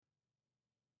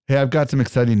Hey, I've got some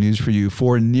exciting news for you.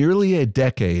 For nearly a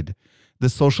decade, the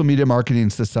Social Media Marketing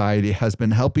Society has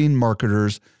been helping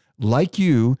marketers like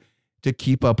you to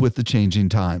keep up with the changing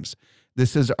times.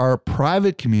 This is our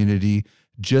private community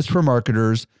just for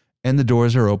marketers, and the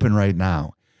doors are open right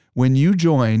now. When you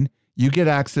join, you get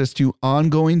access to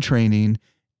ongoing training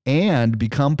and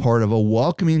become part of a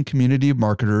welcoming community of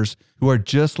marketers who are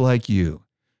just like you.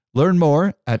 Learn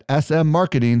more at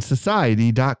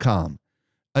smmarketingsociety.com.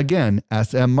 Again,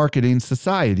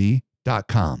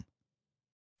 smmarketingsociety.com.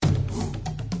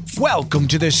 Welcome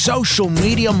to the Social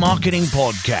Media Marketing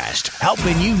Podcast,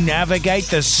 helping you navigate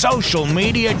the social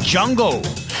media jungle.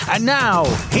 And now,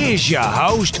 here's your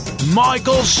host,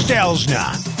 Michael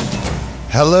Stelzner.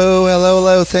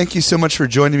 Hello. Thank you so much for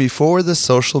joining me for the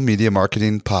Social Media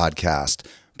Marketing Podcast,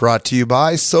 brought to you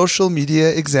by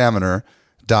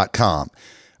socialmediaexaminer.com.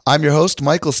 I'm your host,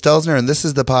 Michael Stelzner, and this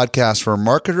is the podcast for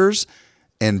marketers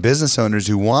and business owners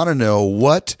who want to know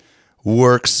what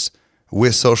works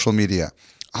with social media.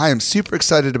 I am super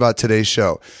excited about today's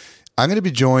show. I'm going to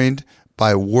be joined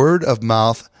by word of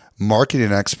mouth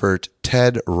marketing expert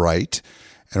Ted Wright,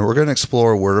 and we're going to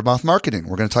explore word of mouth marketing.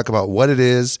 We're going to talk about what it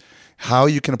is, how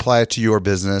you can apply it to your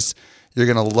business.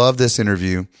 You're going to love this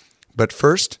interview. But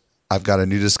first, I've got a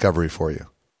new discovery for you.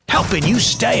 Helping you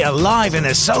stay alive in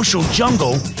the social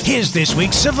jungle, here's this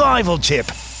week's survival tip.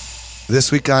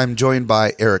 This week, I'm joined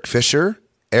by Eric Fisher.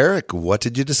 Eric, what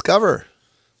did you discover?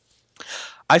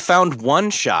 I found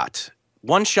OneShot.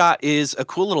 OneShot is a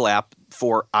cool little app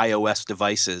for iOS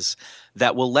devices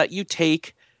that will let you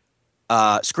take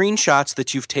screenshots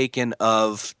that you've taken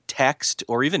of text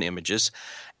or even images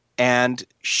and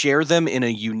share them in a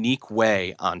unique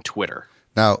way on Twitter.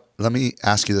 Now, let me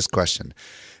ask you this question.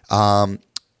 Do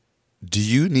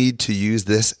you need to use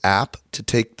this app to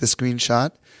take the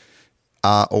screenshot?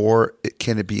 Or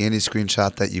can it be any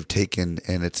screenshot that you've taken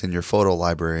and it's in your photo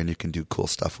library and you can do cool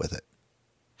stuff with it?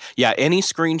 Yeah, any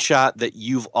screenshot that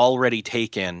you've already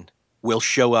taken will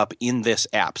show up in this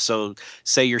app. So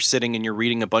say you're sitting and you're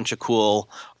reading a bunch of cool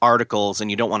articles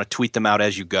and you don't want to tweet them out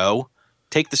as you go.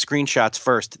 Take the screenshots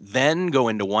first, then go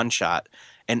into OneShot,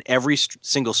 and every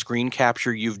single screen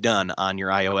capture you've done on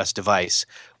your iOS device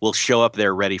will show up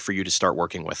there ready for you to start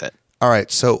working with it. All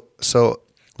right, so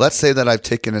let's say that I've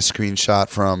taken a screenshot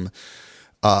from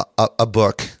a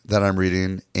book that I'm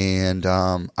reading, and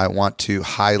I want to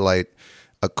highlight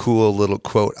a cool little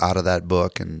quote out of that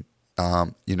book. And,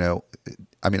 I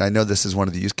know this is one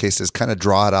of the use cases. Kind of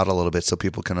draw it out a little bit so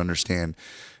people can understand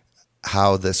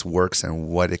how this works and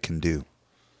what it can do.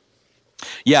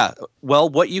 Yeah, well,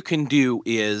 what you can do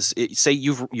is, say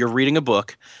you're reading a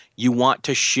book, you want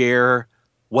to share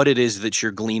what it is that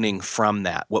you're gleaning from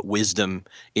that, what wisdom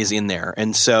is in there.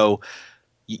 And so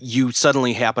you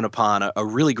suddenly happen upon a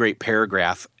really great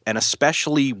paragraph, and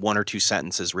especially one or two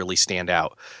sentences really stand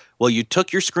out. Well, you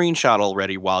took your screenshot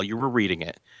already while you were reading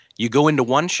it. You go into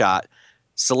OneShot,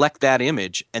 select that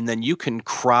image, and then you can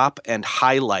crop and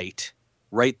highlight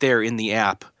right there in the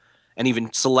app, and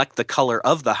even select the color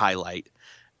of the highlight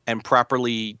and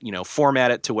properly, format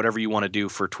it to whatever you want to do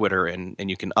for Twitter, and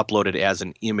you can upload it as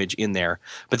an image in there.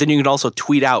 But then you can also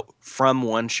tweet out from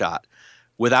OneShot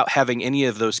without having any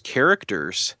of those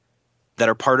characters that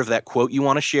are part of that quote you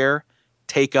want to share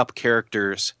take up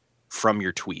characters from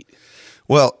your tweet.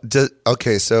 Well,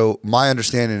 okay, so my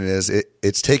understanding is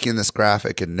it's taking this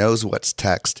graphic and knows what's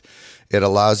text. It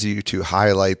allows you to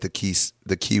highlight the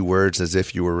key words as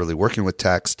if you were really working with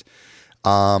text.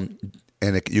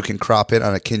 You can crop it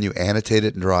on it. Can you annotate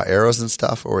it and draw arrows and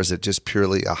stuff, or is it just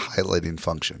purely a highlighting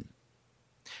function?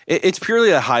 It's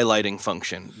purely a highlighting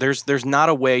function. There's not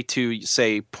a way to,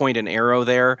 say, point an arrow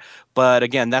there, but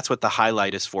again, that's what the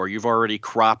highlight is for. You've already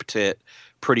cropped it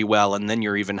pretty well, and then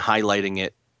you're even highlighting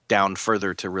it down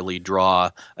further to really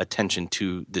draw attention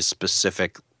to the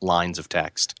specific lines of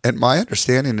text. And my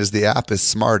understanding is the app is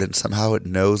smart and somehow it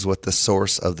knows what the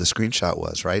source of the screenshot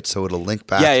was, right? So it'll link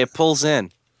back. Yeah, it pulls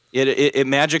in. It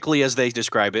magically, as they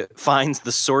describe it, finds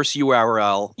the source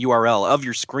URL of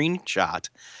your screenshot,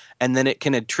 and then it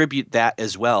can attribute that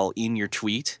as well in your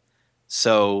tweet,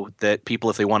 so that people,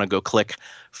 if they want to go click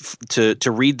to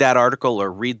read that article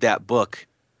or read that book,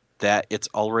 that it's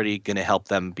already going to help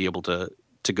them be able to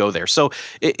go there. So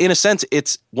in a sense,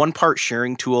 it's one part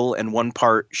sharing tool and one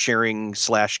part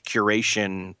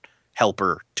sharing/curation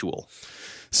helper tool.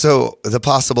 So the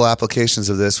possible applications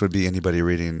of this would be anybody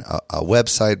reading a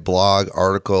website, blog,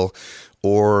 article,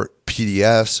 or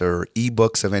PDFs or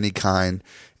ebooks of any kind,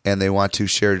 and they want to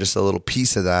share just a little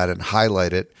piece of that and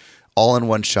highlight it all in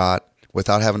one shot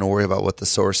without having to worry about what the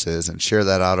source is and share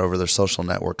that out over their social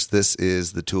networks. This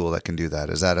is the tool that can do that.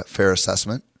 Is that a fair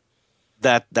assessment?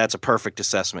 That's a perfect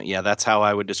assessment. Yeah, that's how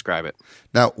I would describe it.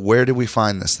 Now, where do we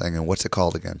find this thing and what's it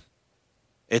called again?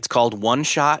 It's called One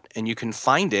Shot, and you can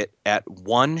find it at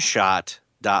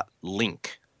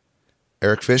oneshot.link.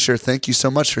 Eric Fisher, thank you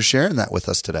so much for sharing that with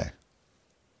us today.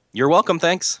 You're welcome.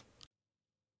 Thanks.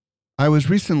 I was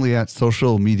recently at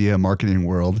Social Media Marketing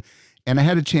World, and I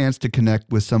had a chance to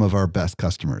connect with some of our best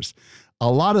customers. A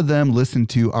lot of them listen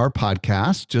to our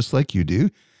podcast, just like you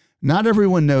do. Not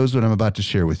everyone knows what I'm about to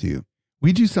share with you.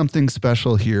 We do something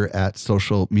special here at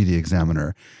Social Media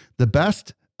Examiner. The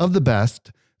best of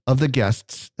the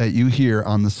guests that you hear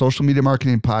on the Social Media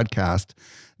Marketing Podcast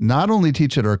not only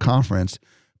teach at our conference,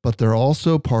 but they're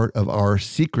also part of our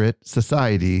secret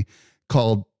society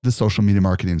called the Social Media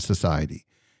Marketing Society.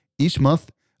 Each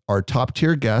month, our top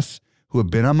tier guests who have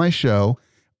been on my show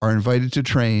are invited to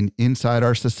train inside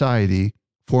our society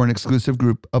for an exclusive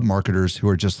group of marketers who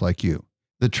are just like you.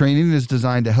 The training is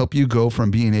designed to help you go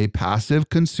from being a passive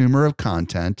consumer of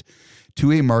content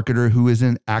to a marketer who is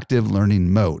in active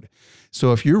learning mode.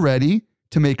 So if you're ready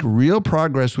to make real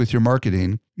progress with your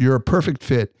marketing, you're a perfect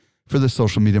fit for the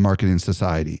Social Media Marketing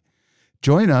Society.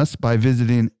 Join us by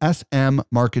visiting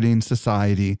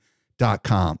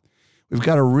smmarketingsociety.com. We've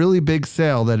got a really big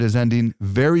sale that is ending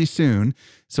very soon,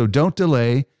 so don't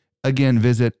delay. Again,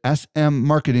 visit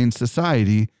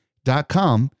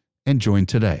smmarketingsociety.com and join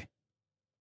today.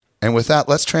 And with that,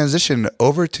 let's transition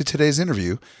over to today's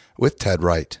interview with Ted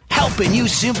Wright. Helping you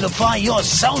simplify your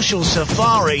social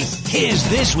safari, here's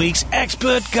this week's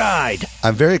expert guide.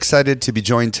 I'm very excited to be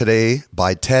joined today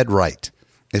by Ted Wright.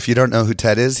 If you don't know who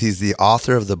Ted is, he's the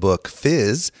author of the book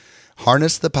Fizz,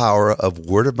 Harness the Power of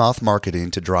Word-of-Mouth Marketing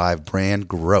to Drive Brand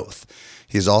Growth.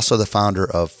 He's also the founder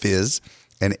of Fizz,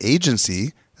 an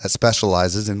agency that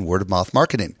specializes in word-of-mouth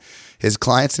marketing. His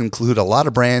clients include a lot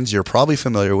of brands you're probably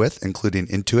familiar with, including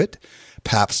Intuit,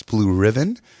 Pabst Blue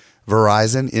Ribbon,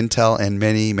 Verizon, Intel, and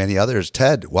many, many others.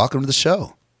 Ted, welcome to the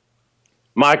show.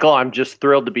 Michael, I'm just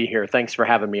thrilled to be here. Thanks for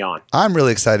having me on. I'm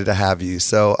really excited to have you.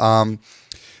 So,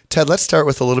 Ted, let's start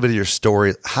with a little bit of your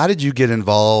story. How did you get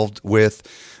involved with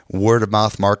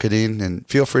word-of-mouth marketing? And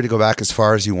feel free to go back as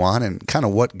far as you want and kind of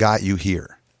what got you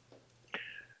here.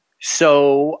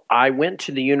 So I went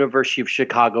to the University of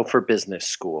Chicago for business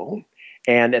school.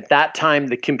 And at that time,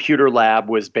 the computer lab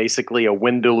was basically a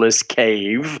windowless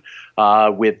cave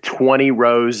with 20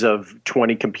 rows of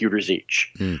 20 computers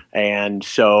each. And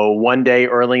so one day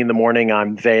early in the morning,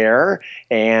 I'm there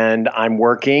and I'm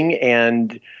working,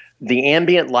 and the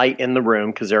ambient light in the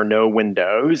room, because there are no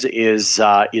windows, is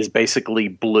basically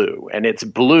blue. And it's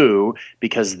blue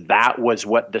because that was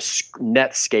what the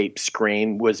Netscape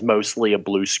screen was, mostly a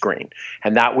blue screen.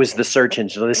 And that was the search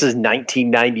engine. So this is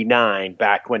 1999,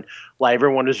 back when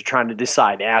everyone was trying to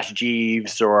decide Ask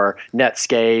Jeeves or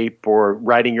Netscape or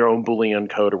writing your own Boolean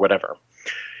code or whatever.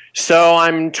 So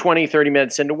I'm 20, 30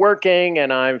 minutes into working,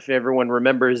 and if everyone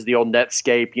remembers the old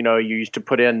Netscape, you used to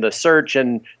put in the search,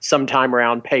 and sometime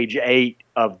around page 8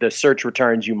 of the search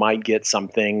returns, you might get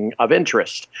something of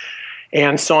interest.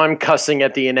 And so I'm cussing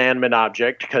at the inanimate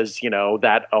object because,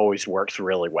 that always works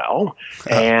really well.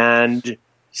 And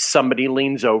somebody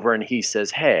leans over and he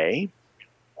says, "Hey,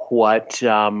 why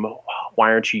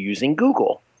aren't you using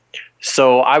Google?"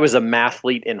 So I was a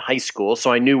mathlete in high school,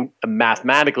 so I knew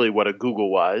mathematically what a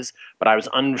Google was, but I was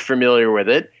unfamiliar with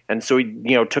it. And so he,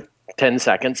 took 10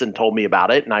 seconds and told me about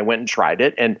it, and I went and tried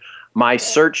it. And my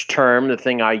search term, the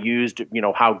thing I used,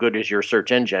 how good is your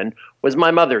search engine, was my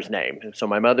mother's name. So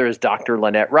my mother is Dr.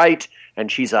 Lynette Wright,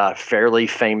 and she's a fairly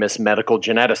famous medical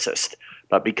geneticist.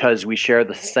 But because we share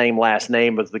the same last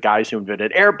name as the guys who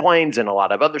invented airplanes and a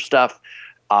lot of other stuff,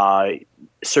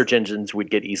 search engines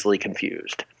would get easily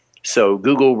confused. So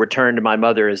Google returned my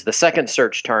mother as the second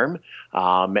search term,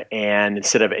 and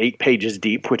instead of 8 pages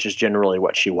deep, which is generally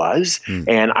what she was,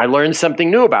 and I learned something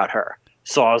new about her.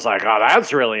 So I was like, "Oh,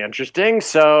 that's really interesting."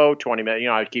 So 20 minutes,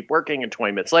 I keep working, and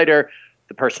 20 minutes later,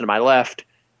 the person to my left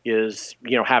is,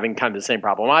 having kind of the same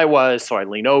problem I was. So I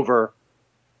lean over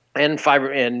and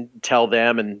tell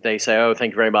them, and they say, "Oh,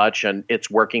 thank you very much," and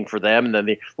it's working for them. And then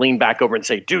they lean back over and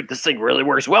say, "Dude, this thing really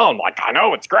works well." I'm like, "I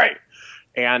know, it's great."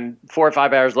 And 4 or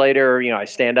 5 hours later, I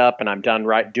stand up and I'm done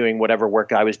doing whatever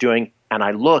work I was doing. And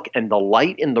I look, and the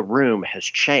light in the room has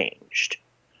changed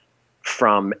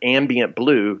from ambient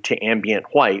blue to ambient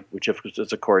white, which of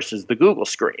course is the Google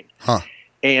screen.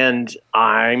 And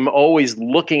I'm always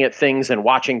looking at things and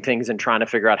watching things and trying to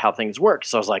figure out how things work.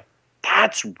 So I was like,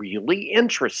 that's really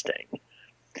interesting.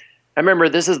 I remember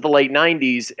this is the late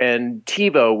 90s, and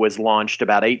TiVo was launched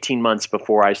about 18 months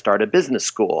before I started business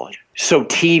school. So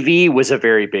TV was a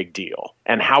very big deal,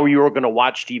 and how you were going to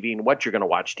watch TV and what you're going to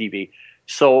watch TV.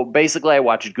 So basically, I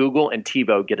watched Google and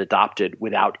TiVo get adopted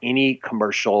without any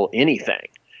commercial anything.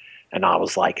 And I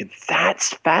was like,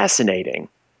 that's fascinating.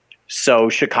 So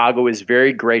Chicago is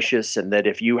very gracious in that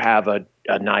if you have an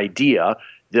idea,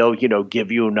 they'll,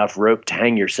 give you enough rope to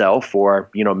hang yourself or,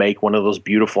 make one of those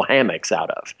beautiful hammocks out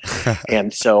of.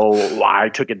 And so I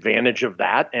took advantage of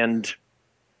that and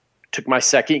took my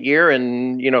second year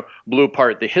and, blew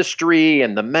apart the history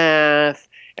and the math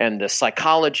and the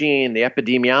psychology and the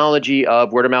epidemiology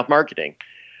of word of mouth marketing,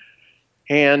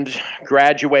 and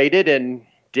graduated and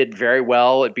did very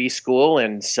well at B school.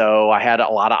 And so I had a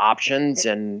lot of options.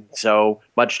 And so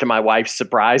much to my wife's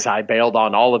surprise, I bailed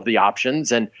on all of the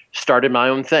options and started my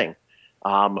own thing,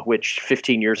 which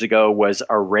 15 years ago was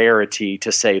a rarity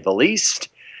to say the least.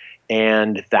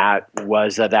 And that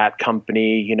was that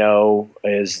company,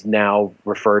 is now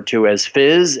referred to as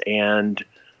Fizz. And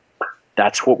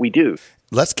that's what we do.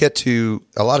 Let's get to,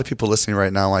 a lot of people listening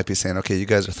right now might be saying, okay, you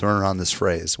guys are throwing around this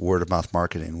phrase, word of mouth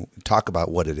marketing. Talk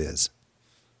about what it is.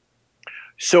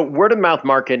 So word of mouth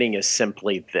marketing is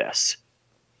simply this: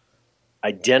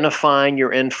 identifying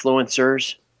your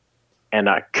influencers and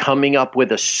coming up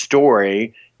with a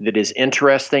story that is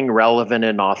interesting, relevant,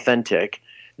 and authentic,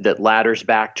 that ladders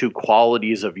back to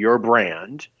qualities of your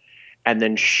brand, and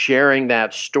then sharing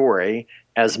that story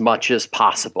as much as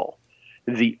possible.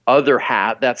 The other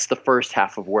half, that's the first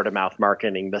half of word of mouth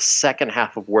marketing. The second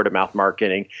half of word of mouth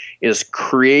marketing is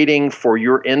creating for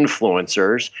your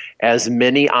influencers as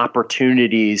many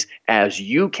opportunities as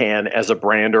you can as a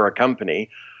brand or a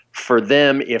company for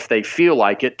them, if they feel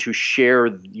like it, to share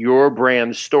your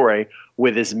brand story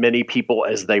with as many people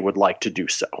as they would like to do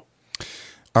so.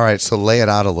 All right, so lay it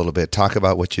out a little bit. Talk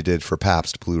about what you did for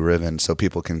Pabst Blue Ribbon so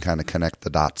people can kind of connect the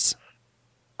dots.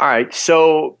 All right,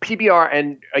 so PBR,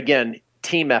 and again,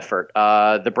 team effort.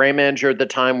 The brand manager at the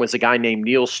time was a guy named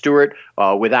Neil Stewart.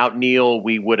 Without Neil,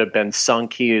 we would have been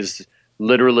sunk. He is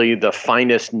literally the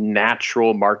finest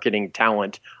natural marketing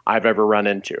talent I've ever run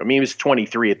into. I mean, he was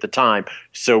 23 at the time,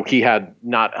 so he had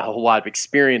not a whole lot of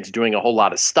experience doing a whole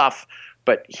lot of stuff,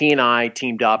 but he and I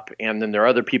teamed up, and then there are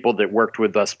other people that worked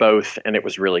with us both, and it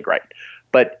was really great.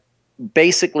 But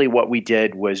basically what we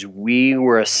did was we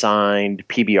were assigned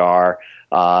PBR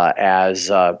as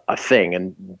a thing.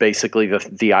 And basically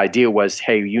the idea was,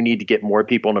 hey, you need to get more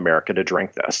people in America to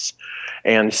drink this.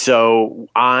 And so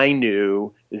I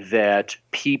knew that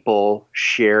people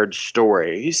shared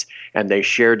stories, and they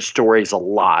shared stories a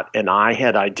lot. And I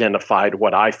had identified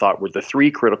what I thought were the three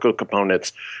critical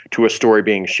components to a story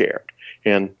being shared.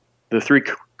 And the three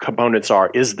components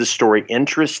are: is the story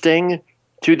interesting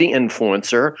to the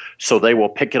influencer, so they will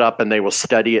pick it up and they will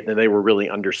study it and they will really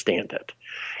understand it?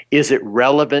 Is it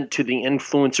relevant to the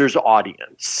influencer's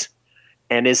audience?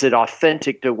 And is it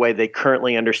authentic to the way they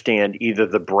currently understand either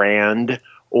the brand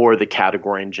or the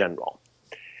category in general?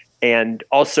 And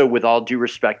also, with all due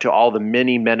respect to all the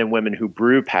many men and women who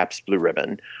brew Pabst Blue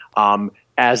Ribbon,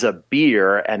 as a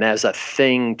beer and as a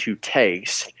thing to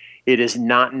taste, it is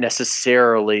not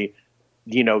necessarily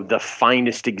the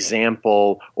finest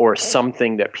example or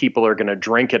something that people are going to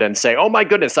drink it and say, oh my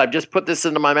goodness, I've just put this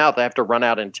into my mouth. I have to run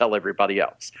out and tell everybody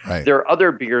else. Right. There are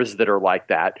other beers that are like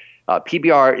that.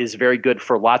 PBR is very good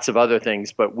for lots of other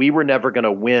things, but we were never going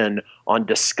to win on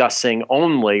discussing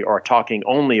only or talking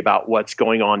only about what's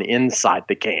going on inside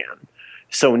the can.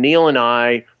 So Neil and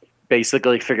I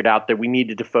basically figured out that we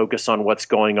needed to focus on what's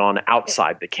going on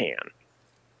outside the can.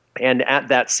 And at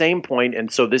that same point,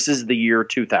 and so this is the year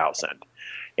 2000.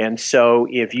 And so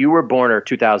if you were born, or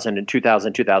 2000 and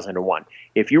 2001,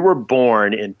 if you were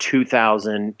born in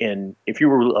 2000, if you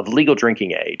were of legal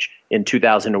drinking age in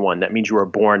 2001, that means you were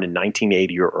born in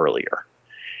 1980 or earlier.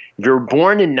 If you were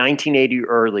born in 1980 or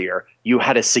earlier, you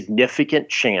had a significant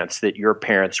chance that your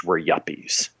parents were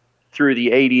yuppies. Through the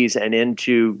 80s and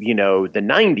into, the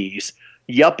 90s,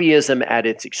 yuppieism at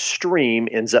its extreme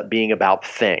ends up being about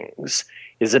things.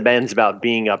 It ends about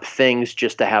being up things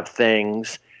just to have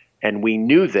things. And we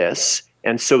knew this.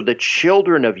 And so the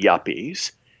children of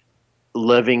yuppies,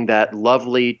 living that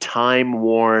lovely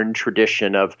time-worn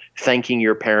tradition of thanking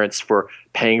your parents for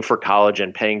paying for college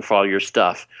and paying for all your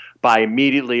stuff, by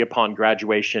immediately upon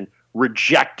graduation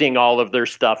rejecting all of their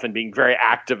stuff and being very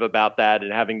active about that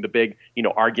and having the big,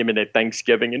 argument at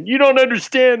Thanksgiving, and you don't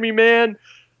understand me, man.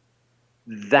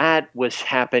 That was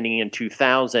happening in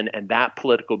 2000, and that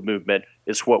political movement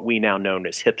is what we now know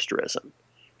as hipsterism.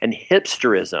 And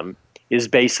hipsterism is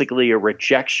basically a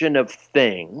rejection of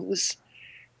things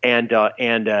and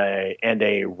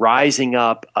a rising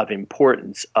up of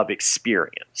importance of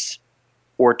experience.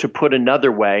 Or to put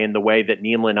another way, in the way that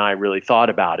Neil and I really thought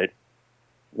about it,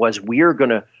 was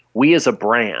we as a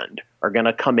brand are going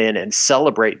to come in and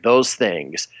celebrate those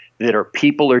things that are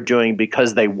people are doing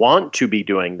because they want to be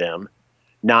doing them,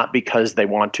 not because they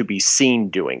want to be seen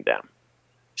doing them.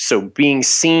 So being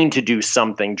seen to do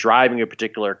something, driving a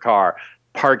particular car,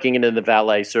 parking it in the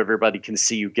valet so everybody can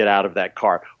see you get out of that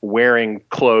car, wearing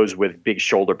clothes with big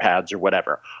shoulder pads or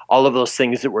whatever. All of those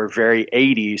things that were very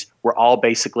 80s were all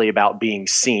basically about being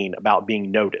seen, about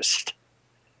being noticed.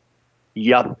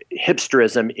 Yup,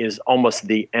 hipsterism is almost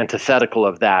the antithetical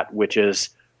of that, which is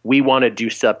we want to do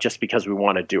stuff just because we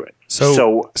want to do it.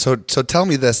 So tell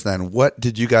me this then. What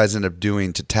did you guys end up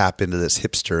doing to tap into this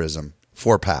hipsterism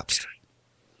for Pabst?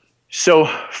 So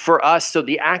for us,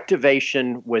 the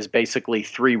activation was basically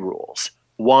 3 rules.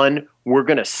 1, we're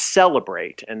going to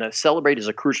celebrate, and celebrate is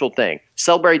a crucial thing.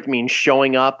 Celebrate means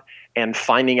showing up and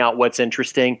finding out what's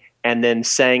interesting and then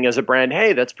saying as a brand,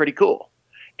 hey, that's pretty cool.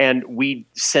 And we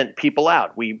sent people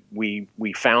out. We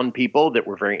found people that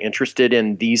were very interested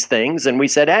in these things, and we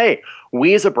said, hey,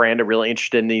 we as a brand are really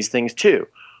interested in these things too.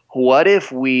 What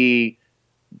if we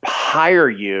hire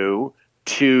you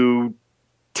to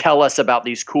tell us about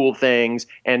these cool things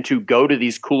and to go to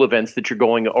these cool events that you're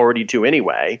going already to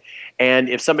anyway? And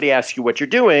if somebody asks you what you're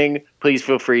doing, please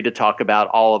feel free to talk about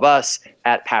all of us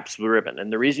at Pabst Blue Ribbon.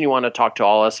 And the reason you want to talk to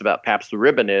all of us about Pabst Blue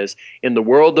Ribbon is in the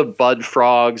world of Bud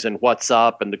Frogs and What's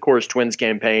Up and the Coors Twins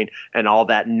campaign and all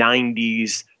that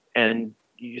 90s and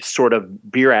sort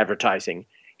of beer advertising,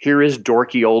 here is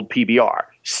dorky old PBR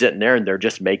sitting there, and they're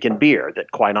just making beer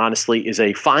that quite honestly is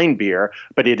a fine beer,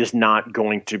 but it is not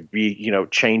going to be,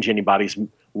 change anybody's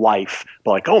life.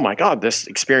 But like, oh my God, this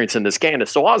experience in this can is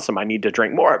so awesome. I need to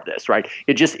drink more of this, right?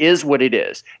 It just is what it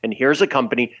is. And here's a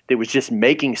company that was just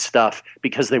making stuff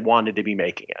because they wanted to be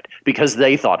making it, because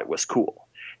they thought it was cool.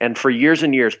 And for years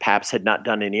and years, Pabst had not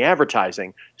done any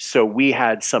advertising. So we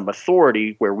had some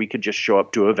authority where we could just show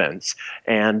up to events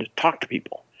and talk to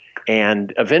people.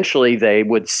 And eventually they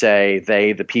would say,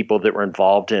 the people that were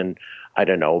involved in, I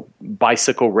don't know,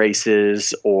 bicycle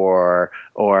races or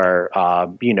hipster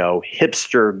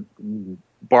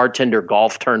bartender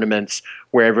golf tournaments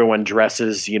where everyone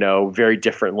dresses, very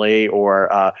differently,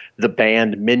 or the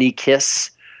band Mini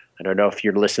Kiss. I don't know if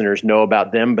your listeners know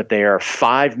about them, but they are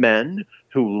 5 men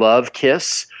who love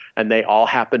Kiss, and they all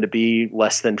happen to be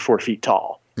less than 4 feet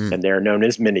tall, and they're known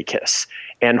as Mini Kiss.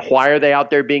 And why are they out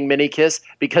there being Mini Kiss?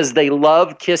 Because they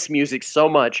love Kiss music so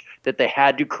much that they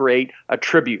had to create a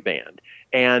tribute band.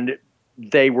 And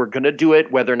they were going to do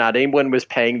it whether or not anyone was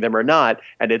paying them or not.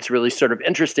 And it's really sort of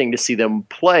interesting to see them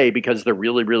play because they're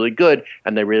really, really good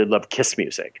and they really love Kiss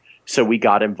music. So we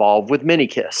got involved with Mini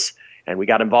Kiss. And we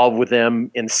got involved with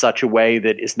them in such a way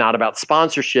that is not about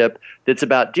sponsorship. That's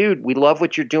about, dude, we love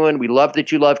what you're doing. We love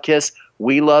that you love Kiss.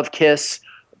 We love Kiss.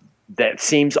 That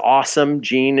seems awesome.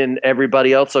 Gene and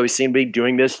everybody else always seem to be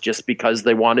doing this just because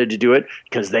they wanted to do it,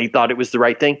 because they thought it was the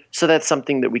right thing. So that's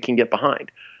something that we can get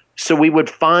behind. So we would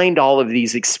find all of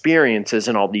these experiences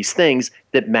and all these things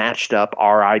that matched up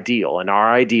our ideal. And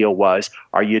our ideal was,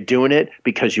 are you doing it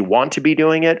because you want to be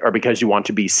doing it or because you want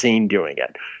to be seen doing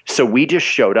it? So we just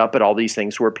showed up at all these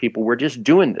things where people were just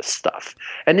doing this stuff.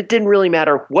 And it didn't really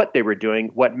matter what they were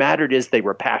doing. What mattered is they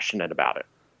were passionate about it.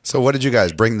 So what did you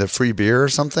guys bring, the free beer or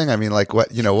something? I mean, like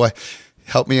what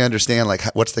help me understand, like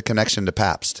what's the connection to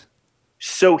Pabst?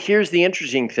 So here's the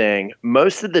interesting thing.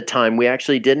 Most of the time we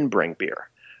actually didn't bring beer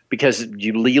because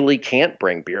you legally can't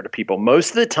bring beer to people.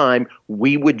 Most of the time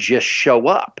we would just show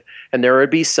up and there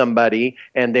would be somebody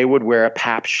and they would wear a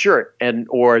Pabst shirt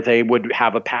or they would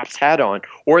have a Pabst hat on,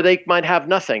 or they might have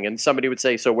nothing. And somebody would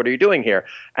say, so what are you doing here?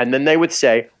 And then they would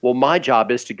say, well, my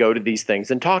job is to go to these things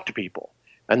and talk to people.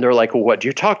 And they're like, well, what do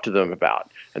you talk to them about?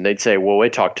 And they'd say, well, I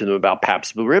talk to them about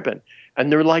Pabst Blue Ribbon.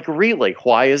 And they're like, really?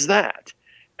 Why is that?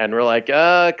 And we're like,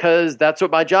 because that's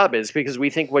what my job is, because we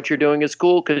think what you're doing is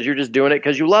cool because you're just doing it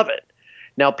because you love it.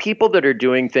 Now, people that are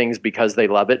doing things because they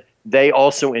love it, they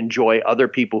also enjoy other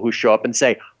people who show up and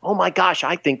say, oh my gosh,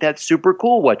 I think that's super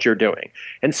cool what you're doing.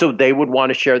 And so they would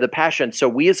want to share the passion. So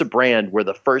we as a brand were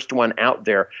the first one out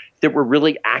there that were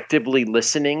really actively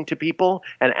listening to people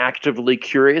and actively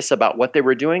curious about what they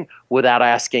were doing without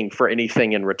asking for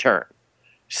anything in return.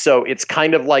 So it's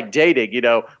kind of like dating,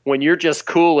 when you're just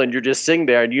cool and you're just sitting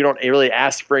there and you don't really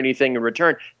ask for anything in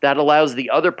return, that allows the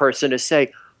other person to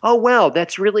say, oh, wow,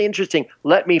 that's really interesting.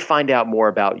 Let me find out more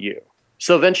about you.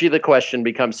 So eventually the question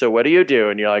becomes, so what do you do?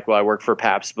 And you're like, well, I work for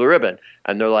Pabst Blue Ribbon.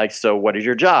 And they're like, so what is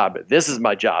your job? This is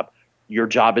my job. Your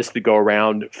job is to go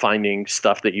around finding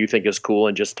stuff that you think is cool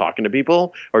and just talking to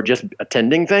people or just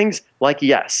attending things? Like,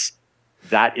 yes,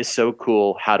 that is so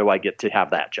cool. How do I get to have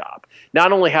that job?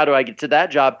 Not only how do I get to that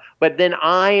job, but then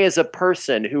I, as a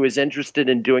person who is interested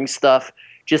in doing stuff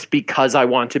just because I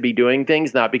want to be doing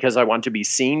things, not because I want to be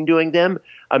seen doing them,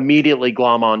 immediately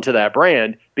glom onto that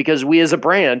brand because we as a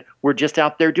brand, we're just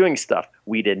out there doing stuff.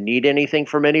 We didn't need anything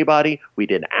from anybody. We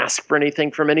didn't ask for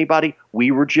anything from anybody.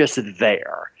 We were just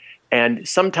there. And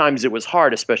sometimes it was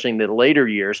hard, especially in the later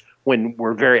years when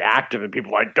we're very active and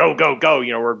people are like, go, go, go.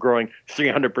 We're growing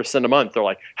 300% a month. They're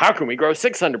like, how can we grow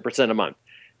 600% a month?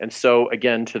 And so,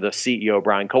 again, to the CEO,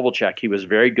 Brian Kovalchuk, he was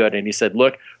very good. And he said,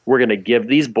 look, we're going to give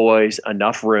these boys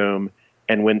enough room.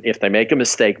 And if they make a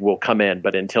mistake, we'll come in.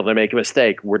 But until they make a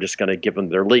mistake, we're just going to give them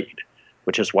their lead,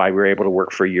 which is why we were able to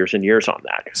work for years and years on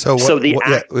that.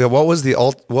 What was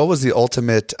the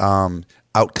ultimate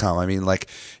outcome? I mean, like,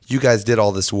 you guys did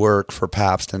all this work for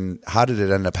Pabst, and how did it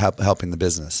end up helping the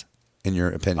business, in your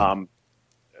opinion?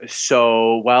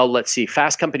 Let's see.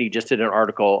 Fast Company just did an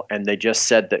article, and they just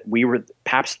said that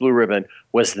Pabst Blue Ribbon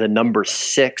was the number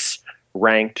 6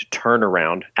 ranked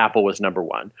turnaround. Apple was number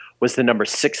 1. Was the number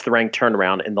 6th ranked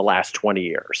turnaround in the last 20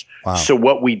 years. Wow. So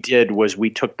what we did was we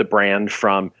took the brand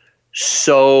from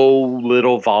so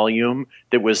little volume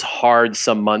that was hard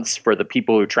some months for the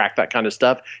people who track that kind of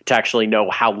stuff to actually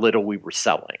know how little we were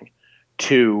selling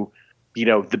to,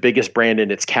 the biggest brand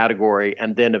in its category.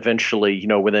 And then eventually,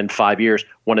 within 5 years,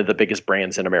 one of the biggest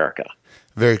brands in America.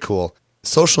 Very cool.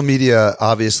 Social media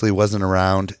obviously wasn't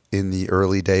around in the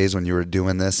early days when you were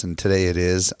doing this, and today it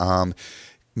is.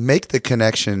 Make the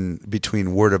connection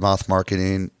between word of mouth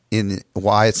marketing in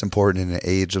why it's important in an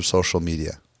age of social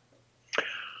media.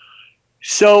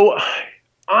 So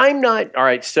I'm not, all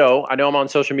right, so I know I'm on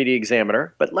Social Media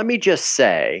Examiner, but let me just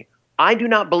say, I do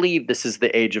not believe this is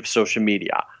the age of social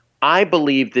media. I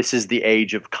believe this is the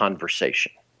age of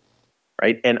conversation,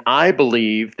 right? And I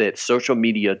believe that social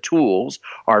media tools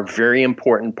are a very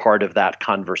important part of that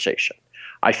conversation.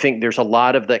 I think there's a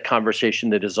lot of that conversation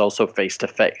that is also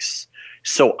face-to-face.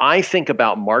 So I think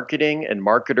about marketing and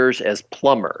marketers as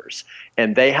plumbers,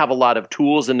 and they have a lot of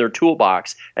tools in their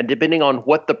toolbox, and depending on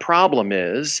what the problem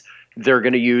is, they're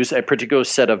going to use a particular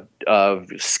set of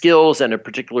skills and a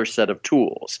particular set of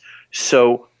tools.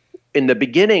 So in the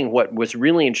beginning, what was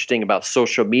really interesting about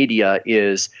social media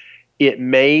is it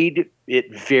made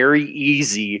it very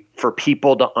easy for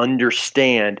people to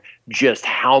understand just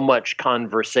how much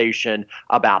conversation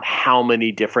about how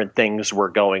many different things were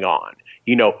going on.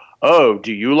 Oh,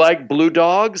 do you like blue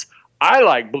dogs? I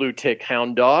like blue tick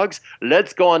hound dogs.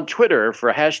 Let's go on Twitter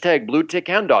for hashtag blue tick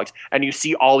hound dogs. And you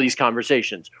see all these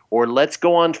conversations. Or let's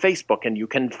go on Facebook and you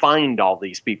can find all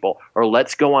these people. Or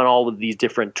let's go on all of these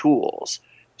different tools.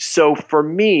 So for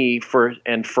me, for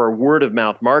word of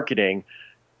mouth marketing,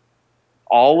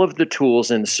 all of the tools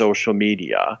in social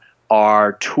media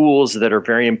are tools that are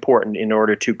very important in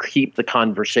order to keep the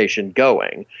conversation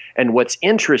going. And what's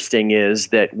interesting is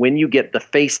that when you get the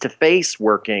face-to-face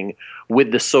working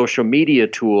with the social media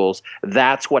tools,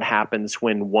 that's what happens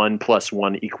when 1 +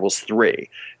 1 = 3,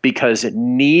 because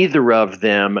neither of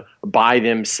them by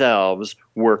themselves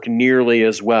work nearly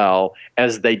as well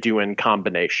as they do in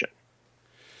combination.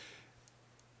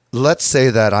 Let's say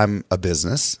that I'm a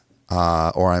business,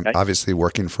 or I'm obviously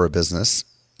working for a business.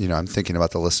 I'm thinking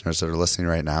about the listeners that are listening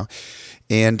right now.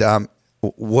 And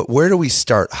where do we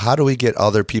start? How do we get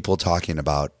other people talking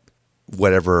about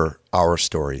whatever our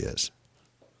story is?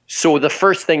 So the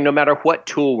first thing, no matter what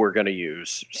tool we're going to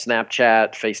use,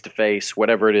 Snapchat, face-to-face,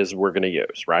 whatever it is we're going to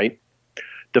use, right?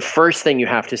 The first thing you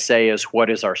have to say is,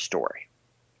 what is our story,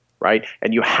 right?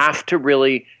 And you have to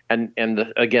really,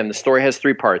 again, the story has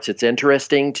 3 parts. It's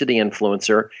interesting to the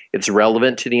influencer, it's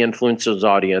relevant to the influencer's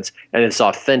audience, and it's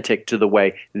authentic to the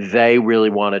way they really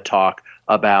want to talk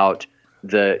about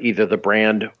either the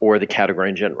brand or the category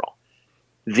in general.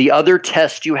 The other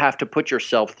test you have to put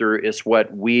yourself through is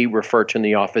what we refer to in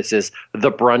the office as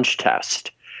the brunch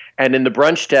test. And in the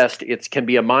brunch test, it can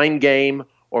be a mind game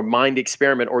or mind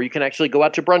experiment, or you can actually go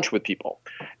out to brunch with people.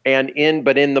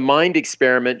 But in the mind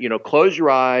experiment, close your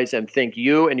eyes and think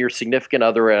you and your significant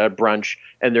other at a brunch,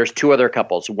 and there's 2 other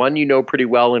couples, one you know pretty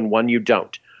well and one you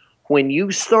don't. When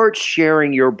you start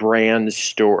sharing your brand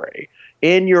story,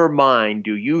 in your mind,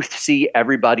 do you see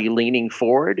everybody leaning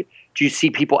forward? Do you see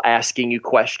people asking you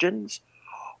questions?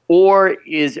 Or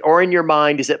in your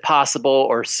mind, is it possible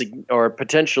or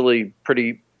potentially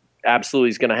pretty absolutely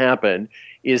is going to happen,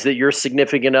 is that your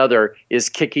significant other is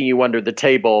kicking you under the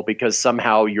table because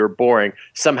somehow you're boring.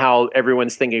 Somehow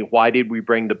everyone's thinking, why did we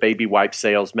bring the baby wipe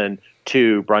salesman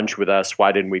to brunch with us?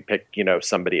 Why didn't we pick,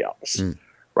 somebody else?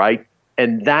 Right?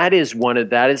 And that is one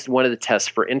of the tests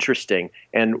for interesting.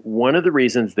 And one of the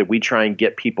reasons that we try and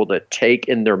get people to take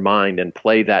in their mind and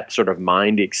play that sort of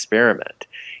mind experiment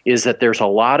is that there's a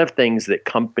lot of things that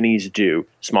companies do,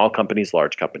 small companies,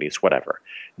 large companies, whatever,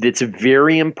 that's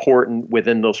very important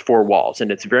within those four walls.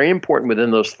 And it's very important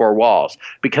within those four walls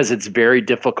because it's very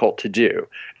difficult to do,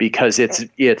 because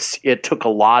it took a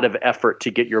lot of effort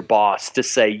to get your boss to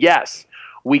say, yes,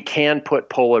 we can put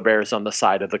polar bears on the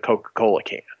side of the Coca-Cola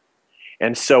can.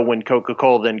 And so when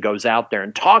Coca-Cola then goes out there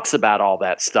and talks about all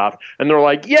that stuff, and they're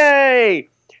like, yay,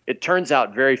 it turns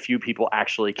out very few people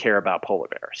actually care about polar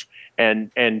bears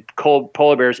and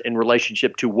polar bears in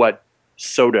relationship to what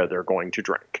soda they're going to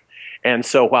drink. And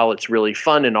so while it's really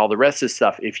fun and all the rest of the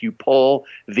stuff, if you pull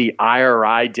the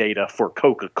IRI data for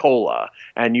Coca-Cola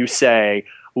and you say,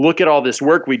 look at all this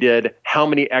work we did, how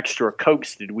many extra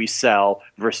Cokes did we sell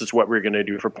versus what we're going to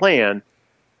do for plan?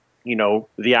 You know,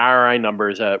 the IRI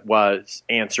numbers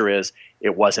answer is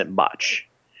it wasn't much.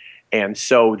 And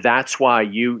so that's why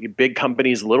big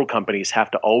companies, little companies have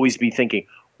to always be thinking,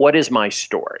 what is my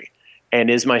story? And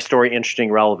is my story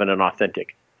interesting, relevant, and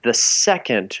authentic? The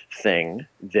second thing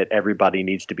that everybody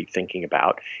needs to be thinking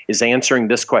about is answering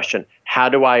this question: how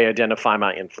do I identify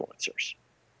my influencers?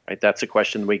 Right? That's a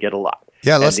question we get a lot.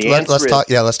 Yeah, let's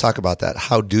talk about that.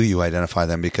 How do you identify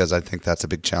them? Because I think that's a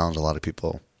big challenge a lot of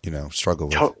people, struggle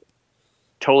with.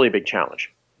 Totally a big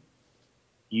challenge.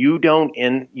 You don't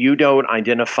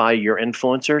identify your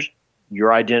influencers.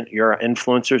 Your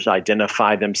influencers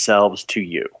identify themselves to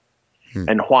you.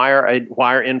 And why are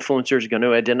influencers going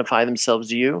to identify themselves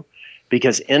to you?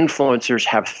 Because influencers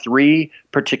have three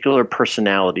particular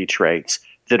personality traits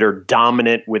that are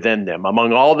dominant within them.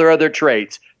 Among all their other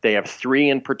traits, they have three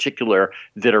in particular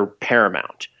that are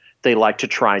paramount. They like to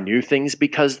try new things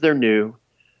because they're new.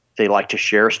 They like to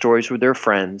share stories with their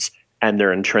friends, and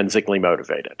they're intrinsically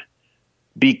motivated.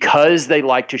 Because they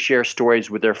like to share stories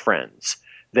with their friends,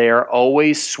 they are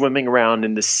always swimming around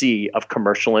in the sea of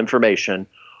commercial information,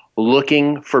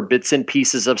 looking for bits and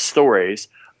pieces of stories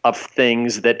of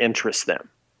things that interest them.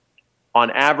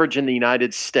 On average in the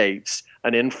United States,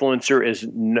 an influencer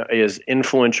is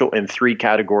influential in three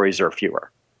categories or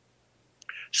fewer.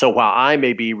 So while I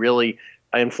may be really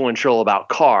influential about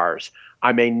cars,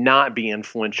 I may not be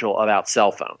influential about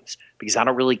cell phones because I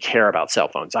don't really care about cell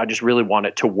phones. I just really want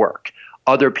it to work.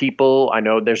 Other people, I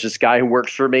know there's this guy who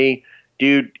works for me.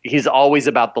 Dude, he's always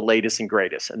about the latest and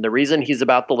greatest. And the reason he's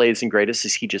about the latest and greatest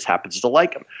is he just happens to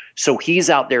like them. So he's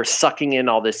out there sucking in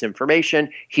all this information.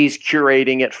 He's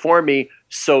curating it for me.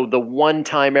 So the one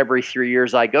time every 3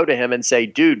 years I go to him and say,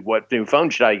 dude, what new phone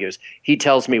should I use? He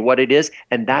tells me what it is,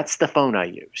 and that's the phone I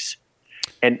use.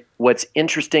 And what's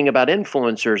interesting about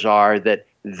influencers are that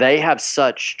they have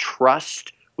such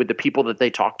trust with the people that they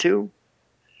talk to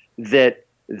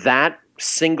that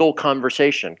single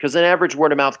conversation, because an average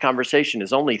word-of-mouth conversation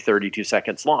is only 32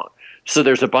 seconds long. So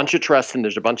there's a bunch of trust and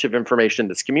there's a bunch of information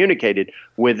that's communicated.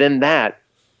 Within that,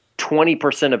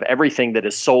 20% of everything that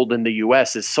is sold in the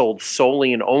U.S. is sold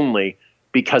solely and only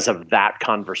because of that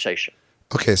conversation.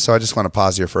 Okay, so I just want to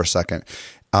pause here for a second.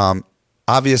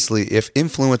 Obviously, if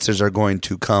influencers are going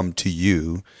to come to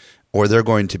you, or they're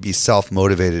going to be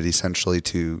self-motivated essentially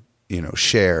to,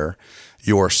 share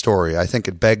your story, I think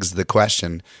it begs the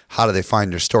question, how do they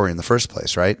find your story in the first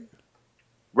place, right?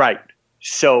 Right.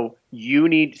 So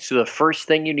the first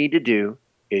thing you need to do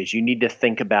is you need to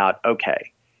think about,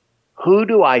 okay, who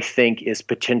do I think is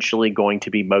potentially going to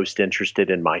be most interested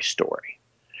in my story?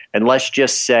 And let's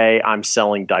just say I'm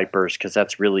selling diapers because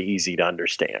that's really easy to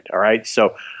understand. All right.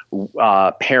 So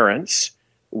parents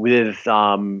with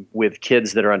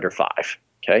kids that are under 5.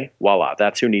 Okay, voila,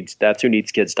 that's who needs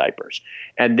kids' diapers.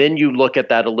 And then you look at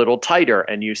that a little tighter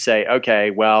and you say,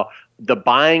 okay, well, the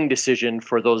buying decision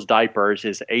for those diapers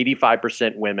is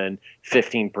 85% women,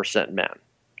 15% men.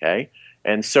 Okay,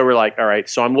 and so we're like, all right,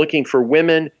 so I'm looking for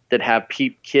women that have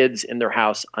kids in their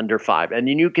house under 5. And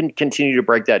then you can continue to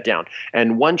break that down.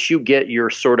 And once you get your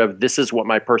sort of, this is what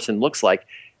my person looks like,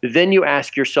 then you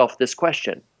ask yourself this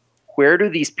question: where do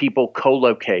these people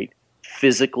co-locate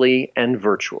physically and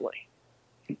virtually?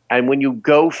 And when you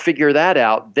go figure that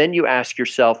out, then you ask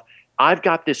yourself, I've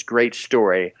got this great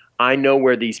story. I know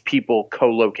where these people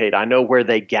co-locate. I know where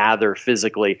they gather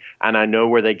physically, and I know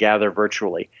where they gather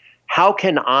virtually. How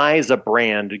can I, as a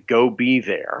brand, go be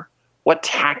there? What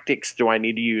tactics do I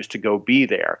need to use to go be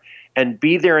there? And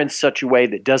be there in such a way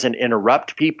that doesn't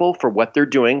interrupt people for what they're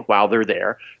doing while they're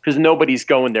there, because nobody's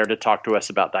going there to talk to us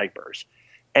about diapers.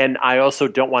 And I also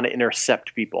don't want to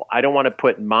intercept people. I don't want to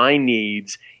put my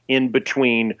needs in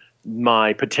between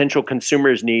my potential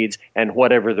consumers' needs and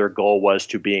whatever their goal was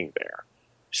to being there.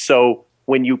 So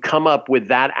when you come up with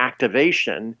that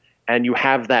activation and you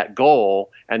have that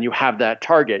goal and you have that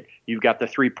target, you've got the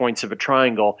 3 points of a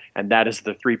triangle, and that is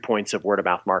the 3 points of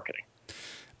word-of-mouth marketing.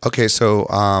 Okay,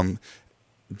 so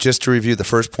just to review, the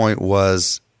first point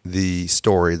was the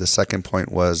story. The second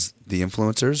point was the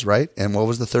influencers, right? And what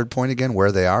was the third point again?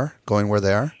 Where they are? Going where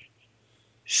they are?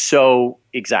 So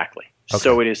exactly. Okay.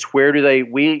 So it is where do they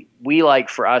we like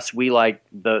for us we like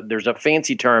there's a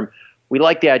fancy term. We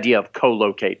like the idea of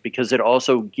co-locate because it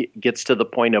also gets to the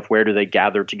point of where do they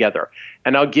gather together.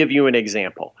 And I'll give you an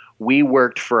example. We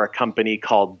worked for a company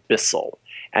called Bissell,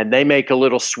 and they make a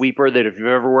little sweeper that if you've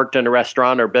ever worked in a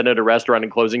restaurant or been at a restaurant in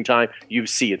closing time, you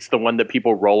see it's the one that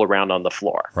people roll around on the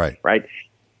floor. Right.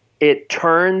 It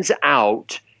turns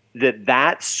out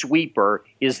that sweeper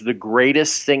is the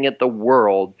greatest thing in the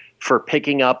world for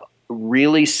picking up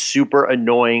really super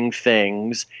annoying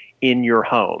things in your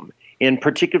home. In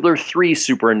particular, 3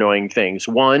 super annoying things.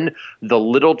 1, the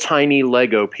little tiny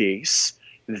Lego piece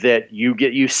that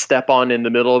you step on in the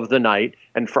middle of the night.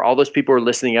 And for all those people who are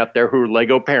listening out there who are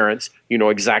Lego parents, you know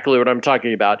exactly what I'm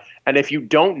talking about. And if you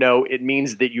don't know, it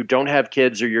means that you don't have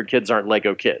kids or your kids aren't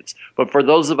Lego kids. But for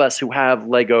those of us who have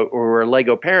Lego or are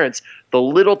Lego parents, the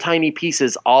little tiny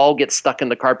pieces all get stuck in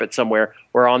the carpet somewhere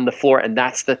or on the floor. And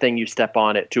that's the thing you step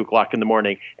on at 2 o'clock in the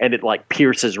morning, and it like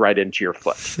pierces right into your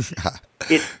foot.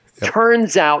 It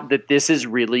turns out that this is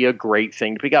really a great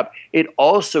thing to pick up. It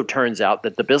also turns out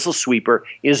that the Bissell sweeper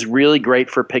is really great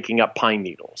for picking up pine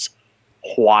needles.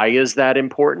 Why is that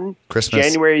important? Christmas.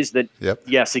 January is the Yep.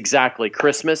 Yes, exactly.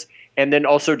 Christmas, and then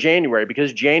also January,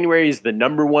 because January is the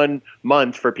number one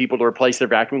month for people to replace their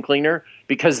vacuum cleaner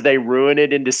because they ruin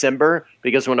it in December.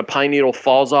 Because when a pine needle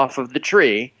falls off of the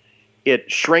tree,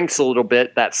 it shrinks a little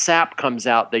bit. That sap comes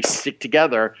out. They stick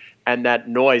together. And that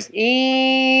noise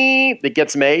that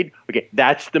gets made, okay,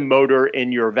 that's the motor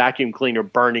in your vacuum cleaner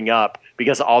burning up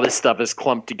because all this stuff is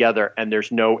clumped together and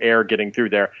there's no air getting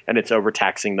through there and it's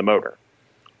overtaxing the motor.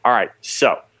 All right,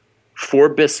 so for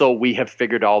Bissell, we have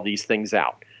figured all these things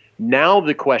out. Now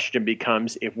the question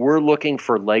becomes if we're looking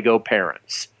for Lego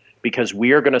parents because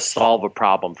we are going to solve a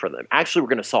problem for them. Actually, we're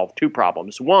going to solve 2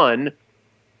 problems. 1,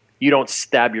 you don't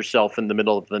stab yourself in the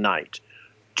middle of the night.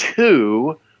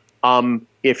 2,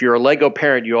 if you're a Lego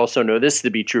parent, you also know this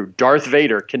to be true. Darth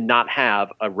Vader cannot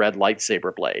have a red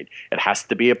lightsaber blade. It has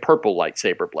to be a purple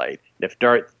lightsaber blade. And if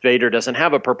Darth Vader doesn't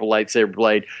have a purple lightsaber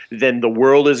blade, then the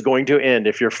world is going to end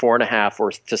if you're 4.5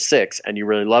 or to 6 and you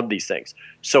really love these things.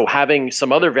 So having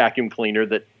some other vacuum cleaner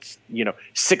that's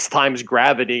 6 times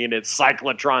gravity and it's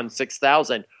cyclotron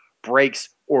 6000 breaks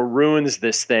or ruins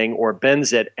this thing or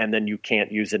bends it, and then you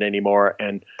can't use it anymore.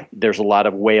 And there's a lot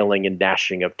of wailing and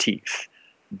gnashing of teeth.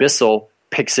 Bissell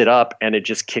picks it up and it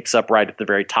just kicks up right at the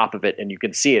very top of it and you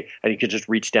can see it and you can just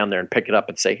reach down there and pick it up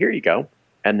and say, here you go.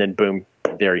 And then boom,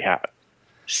 there you have it.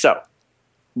 So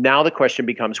now the question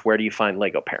becomes, where do you find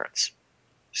Lego parents?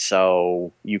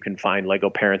 So you can find Lego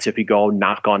parents if you go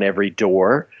knock on every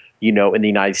door. In the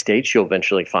United States, you'll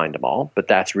eventually find them all, but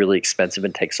that's really expensive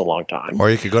and takes a long time. Or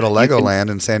you could go to Legoland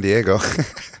in San Diego.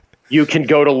 You can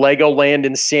go to Legoland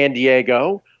in San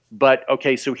Diego. But,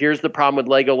 okay, so here's the problem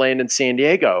with Legoland in San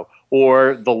Diego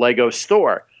or the Lego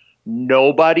store.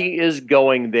 Nobody is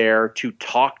going there to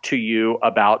talk to you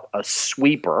about a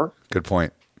sweeper. Good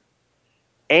point.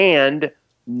 And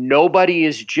nobody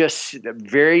is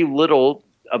very little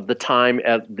of the time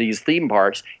at these theme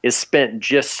parks is spent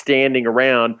just standing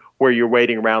around where you're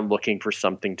waiting around looking for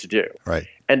something to do. Right.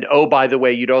 And oh, by the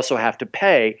way, you'd also have to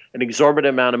pay an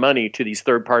exorbitant amount of money to these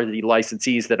third-party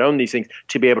licensees that own these things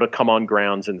to be able to come on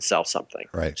grounds and sell something.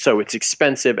 Right. So it's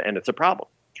expensive and it's a problem.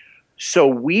 So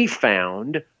we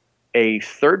found a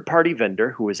third-party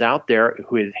vendor who was out there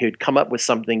who had come up with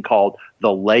something called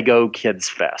the Lego Kids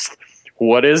Fest.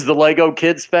 What is the Lego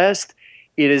Kids Fest?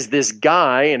 It is this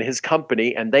guy and his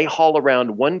company, and they haul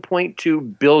around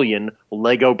 1.2 billion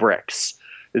Lego bricks.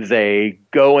 They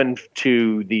go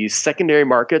into these secondary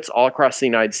markets all across the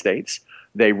United States.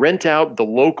 They rent out the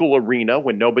local arena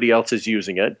when nobody else is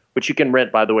using it, which you can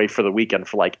rent, by the way, for the weekend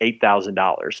for like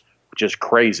 $8,000, which is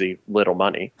crazy little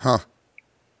money. Huh.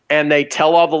 And they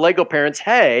tell all the Lego parents,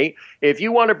 hey, if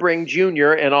you want to bring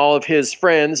Junior and all of his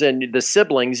friends and the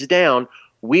siblings down,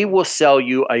 we will sell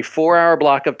you a 4-hour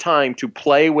block of time to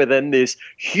play within this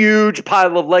huge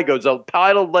pile of Legos, a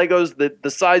pile of Legos that the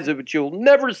size of it you'll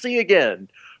never see again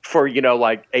for,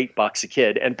 like $8 a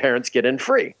kid, and parents get in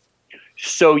free.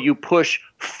 So you push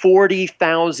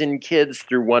 40,000 kids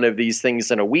through one of these things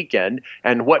in a weekend.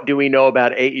 And what do we know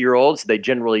about 8-year-olds? They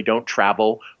generally don't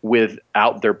travel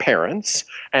without their parents.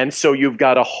 And so you've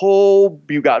got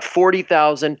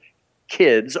 40,000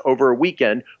 kids over a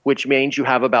weekend, which means you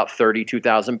have about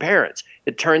 32,000 parents.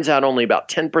 It turns out only about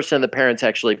 10% of the parents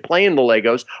actually play in the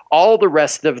Legos. All the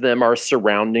rest of them are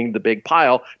surrounding the big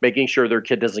pile, making sure their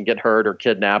kid doesn't get hurt or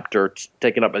kidnapped or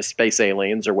taken up by space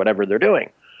aliens or whatever they're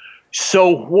doing. So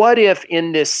what if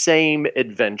in this same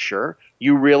adventure,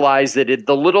 you realize that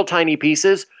the little tiny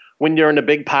pieces, when you're in a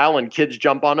big pile and kids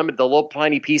jump on them, the little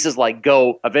tiny pieces like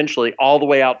go eventually all the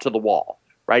way out to the wall,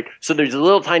 right? So there's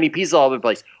little tiny pieces all over the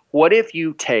place. What if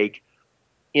you take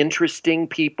interesting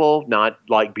people, not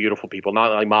like beautiful people,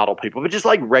 not like model people, but just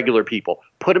like regular people,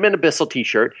 put them in a Bissell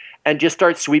t-shirt and just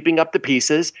start sweeping up the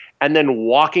pieces and then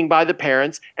walking by the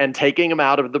parents and taking them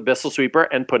out of the Bissell sweeper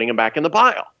and putting them back in the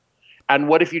pile? And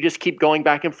what if you just keep going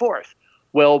back and forth?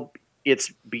 Well, it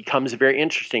becomes very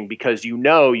interesting because you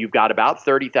know you've got about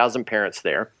 30,000 parents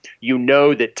there. You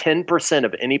know that 10%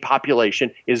 of any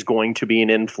population is going to be an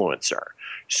influencer.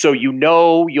 So you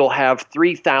know you'll have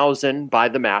 3,000 by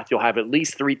the math. You'll have at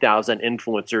least 3,000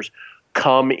 influencers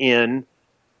come in,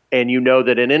 and you know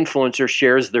that an influencer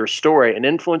shares their story. An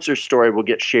influencer's story will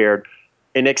get shared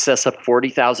in excess of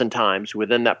 40,000 times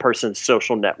within that person's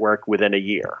social network within a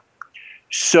year.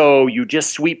 So you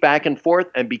just sweep back and forth,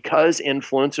 and because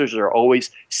influencers are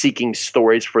always seeking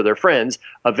stories for their friends,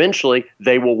 eventually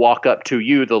they will walk up to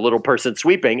you, the little person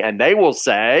sweeping, and they will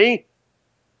say,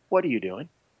 "What are you doing?"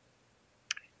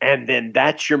 And then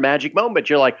that's your magic moment.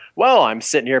 You're like, well, I'm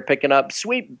sitting here picking up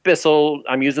Bissell.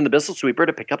 I'm using the Bissell sweeper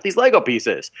to pick up these Lego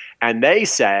pieces. And they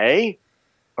say,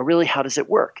 oh, really, how does it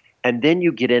work? And then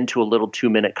you get into a little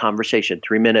 2-minute conversation,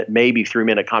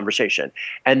 3-minute conversation.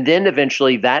 And then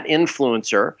eventually that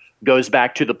influencer goes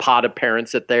back to the pod of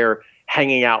parents that they're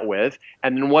hanging out with.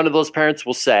 And then one of those parents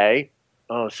will say,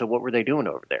 oh, so what were they doing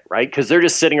over there, right? Because they're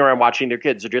just sitting around watching their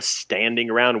kids. They're just standing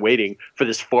around waiting for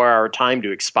this 4-hour time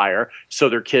to expire so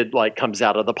their kid comes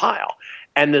out of the pile.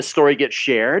 And the story gets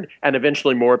shared, and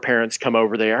eventually more parents come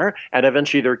over there, and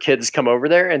eventually their kids come over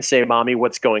there and say, Mommy,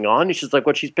 what's going on? And she's like,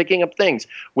 well, she's picking up things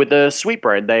with the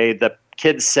sweeper. And the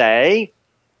kids say,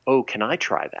 oh, can I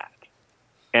try that?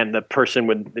 And the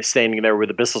person standing there with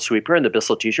the Bissell sweeper and the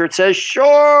Bissell t-shirt says,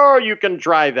 sure, you can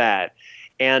try that.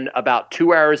 And about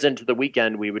 2 hours into the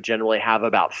weekend, we would generally have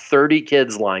about 30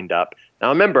 kids lined up. Now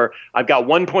remember, I've got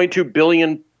 1.2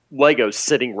 billion Legos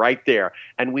sitting right there.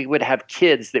 And we would have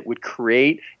kids that would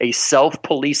create a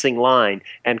self-policing line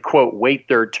and, quote, wait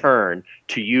their turn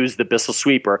to use the Bissell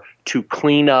sweeper to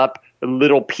clean up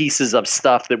little pieces of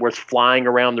stuff that were flying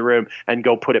around the room and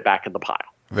go put it back in the pile.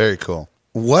 Very cool.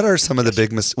 What are some of the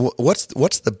big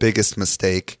what's the biggest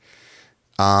mistake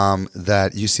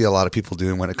that you see a lot of people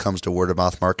doing when it comes to word of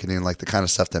mouth marketing, like the kind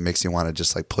of stuff that makes you want to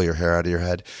just pull your hair out of your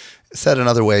head? Said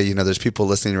another way, there's people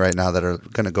listening right now that are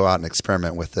going to go out and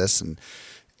experiment with this and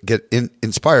get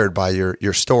inspired by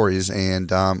your stories.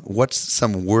 And what's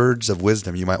some words of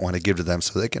wisdom you might want to give to them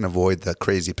so they can avoid the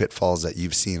crazy pitfalls that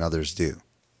you've seen others do?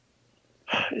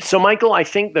 So, Michael, I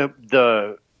think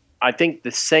the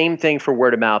same thing for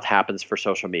word of mouth happens for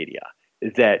social media.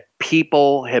 That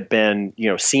people have been,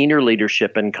 senior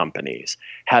leadership in companies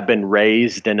have been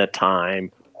raised in a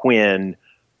time when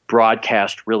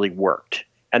broadcast really worked.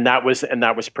 And that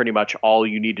was pretty much all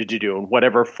you needed to do in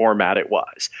whatever format it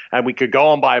was. And we could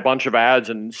go and buy a bunch of ads,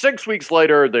 and 6 weeks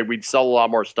later, we'd sell a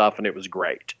lot more stuff, and it was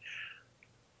great.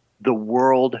 The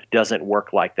world doesn't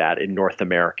work like that in North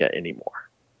America anymore.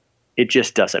 It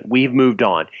just doesn't. We've moved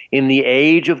on. In the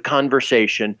age of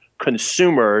conversation,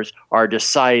 consumers are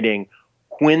deciding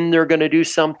when they're going to do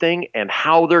something and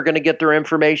how they're going to get their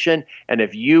information. And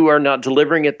if you are not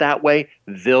delivering it that way,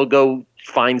 they'll go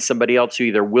find somebody else who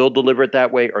either will deliver it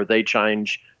that way or they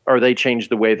change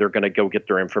the way they're going to go get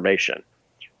their information.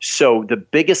 So the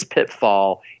biggest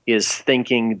pitfall is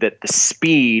thinking that the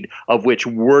speed of which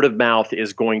word of mouth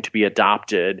is going to be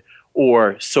adopted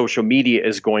or social media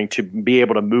is going to be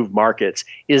able to move markets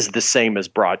is the same as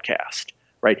broadcast.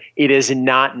 Right? It is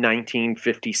not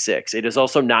 1956. It is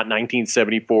also not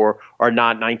 1974 or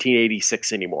not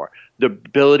 1986 anymore. The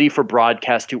ability for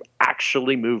broadcast to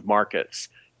actually move markets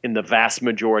in the vast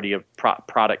majority of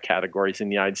product categories in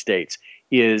the United States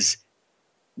is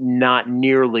not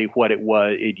nearly what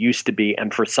it used to be.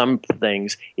 And for some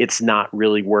things, it's not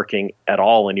really working at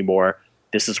all anymore.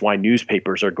 This is why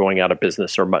newspapers are going out of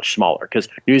business or much smaller, because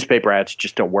newspaper ads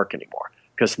just don't work anymore.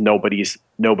 Because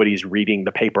nobody's reading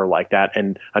the paper like that,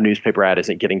 and a newspaper ad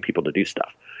isn't getting people to do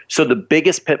stuff. So the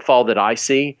biggest pitfall that I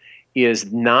see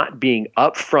is not being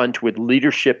upfront with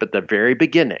leadership at the very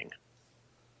beginning,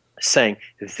 saying,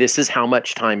 this is how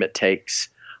much time it takes.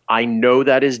 I know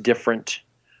that is different,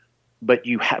 but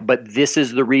this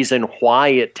is the reason why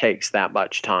it takes that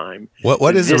much time.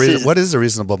 What is a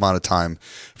reasonable amount of time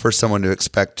for someone to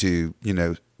expect to,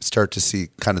 start to see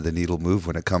kind of the needle move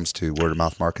when it comes to word of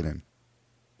mouth marketing?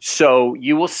 So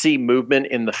you will see movement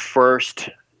in the first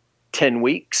 10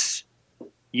 weeks.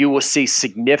 You will see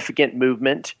significant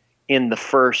movement in the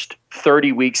first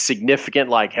 30 weeks, significant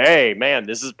like, hey, man,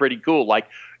 this is pretty cool. Like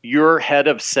your head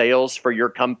of sales for your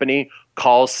company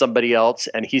calls somebody else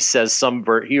and he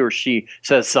or she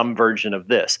says some version of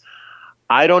this.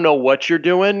 I don't know what you're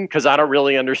doing because I don't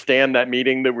really understand that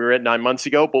meeting that we were at 9 months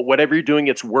ago, but whatever you're doing,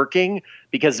 it's working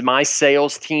because my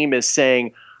sales team is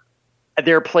saying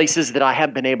there are places that I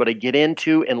haven't been able to get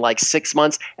into in like 6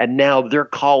 months, and now they're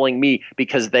calling me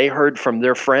because they heard from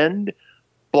their friend,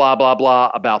 blah, blah, blah,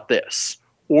 about this.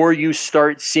 Or you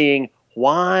start seeing,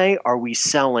 why are we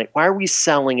selling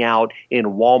out in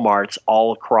Walmarts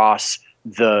all across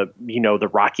the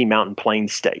Rocky Mountain Plain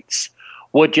states?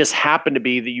 What just happened to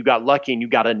be that you got lucky and you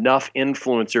got enough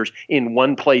influencers in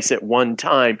one place at one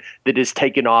time that is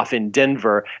taken off in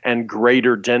Denver and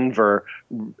greater Denver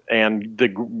and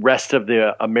the rest of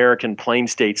the American Plain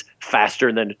states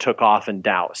faster than it took off in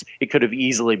Dallas. It could have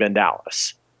easily been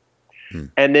Dallas.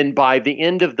 And then by the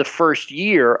end of the first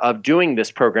year of doing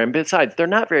this program, besides, they're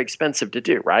not very expensive to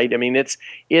do, right? I mean, it's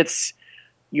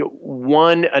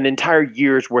an entire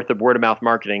year's worth of word of mouth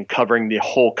marketing covering the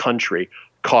whole country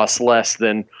costs less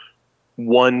than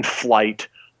one flight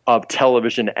of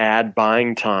television ad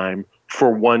buying time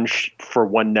for one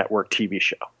network TV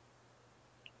show.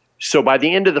 So by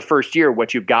the end of the first year,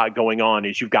 what you've got going on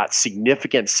is you've got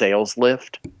significant sales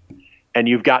lift, and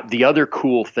you've got the other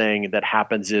cool thing that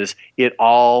happens is it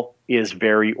all is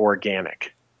very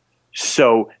organic.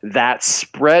 So that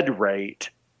spread rate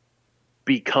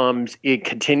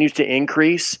continues to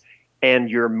increase, and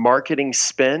your marketing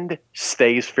spend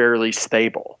stays fairly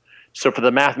stable. So for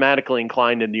the mathematically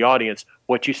inclined in the audience,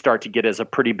 what you start to get is a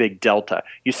pretty big delta.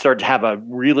 You start to have a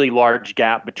really large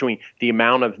gap between the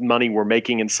amount of money we're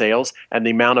making in sales and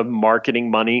the amount of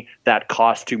marketing money that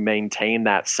costs to maintain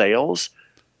that sales.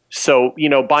 So,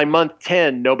 by month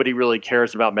 10, nobody really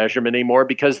cares about measurement anymore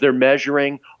because they're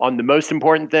measuring on the most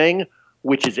important thing,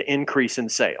 which is an increase in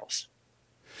sales.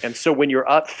 And so when you're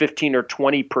up 15 or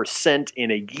 20%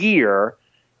 in a year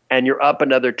and you're up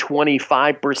another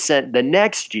 25% the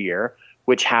next year,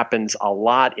 which happens a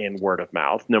lot in word of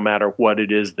mouth, no matter what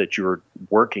it is that you're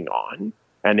working on,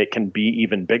 and it can be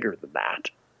even bigger than that.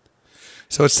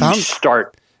 So it sounds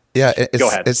Yeah, go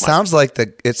ahead. It sounds like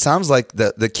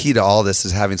the key to all this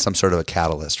is having some sort of a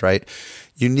catalyst, right?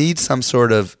 You need some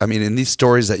sort of, in these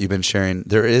stories that you've been sharing,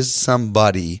 there is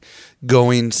somebody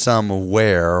going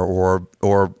somewhere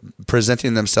or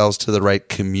presenting themselves to the right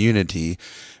community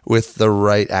with the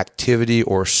right activity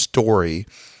or story,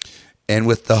 and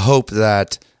with the hope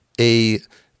that a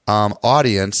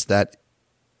audience that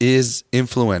is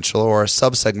influential, or a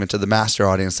subsegment of the master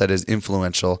audience that is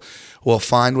influential, will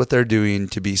find what they're doing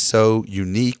to be so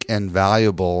unique and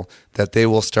valuable that they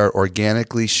will start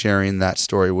organically sharing that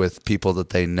story with people that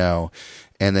they know,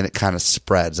 and then it kind of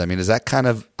spreads. Is that kind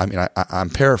of, I'm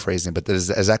paraphrasing, but is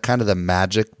that kind of the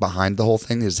magic behind the whole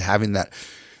thing, is having that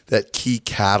key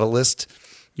catalyst,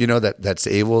 that's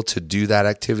able to do that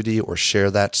activity or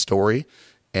share that story?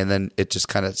 And then it just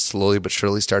kind of slowly but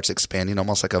surely starts expanding,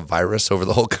 almost like a virus, over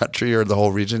the whole country or the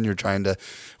whole region you're trying to,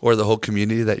 or the whole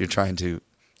community that you're trying to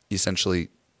essentially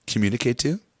communicate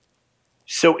to?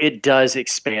 So it does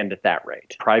expand at that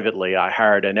rate. Privately, I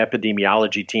hired an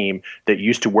epidemiology team that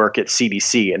used to work at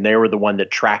CDC, and they were the one that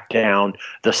tracked down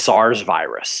the SARS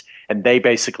virus. And they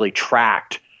basically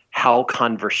tracked how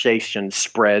conversation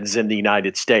spreads in the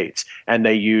United States. And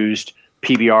they used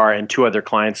PBR and two other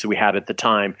clients that we had at the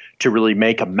time to really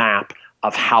make a map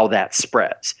of how that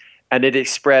spreads. And it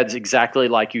spreads exactly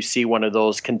like you see one of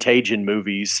those Contagion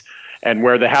movies, and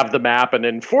where they have the map, and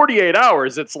in 48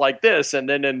 hours it's like this, and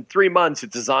then in 3 months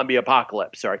it's a zombie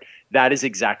apocalypse. Sorry, that is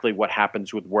exactly what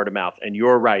happens with word of mouth. And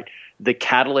you're right. The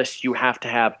catalyst you have to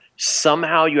have,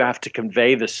 somehow you have to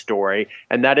convey the story,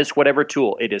 and that is whatever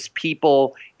tool. It is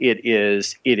people, it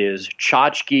is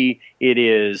tchotchke, it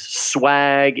is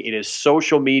swag, it is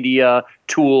social media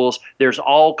tools. There's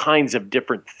all kinds of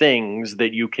different things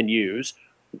that you can use.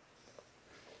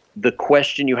 The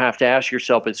question you have to ask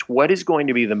yourself is, what is going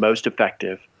to be the most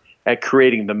effective at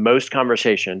creating the most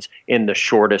conversations in the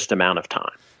shortest amount of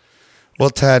time?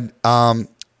 Well, Ted,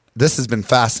 this has been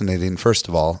fascinating, first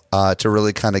of all, to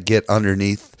really kind of get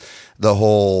underneath the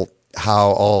whole how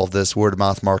all of this word of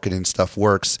mouth marketing stuff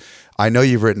works. I know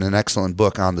you've written an excellent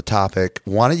book on the topic.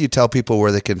 Why don't you tell people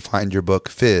where they can find your book,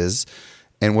 Fizz,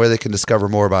 and where they can discover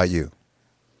more about you?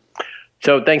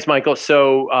 So thanks, Michael.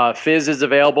 So Fizz is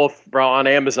available on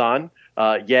Amazon.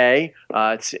 yay.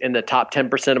 It's in the top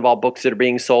 10% of all books that are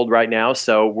being sold right now.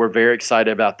 So we're very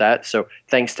excited about that. So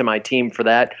thanks to my team for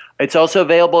that. It's also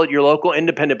available at your local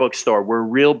independent bookstore. We're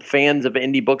real fans of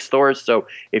indie bookstores. So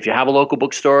if you have a local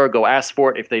bookstore, go ask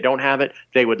for it. If they don't have it,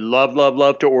 they would love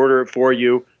to order it for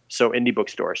you. So indie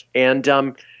bookstores.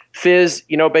 And Fizz,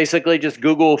 basically just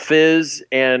Google Fizz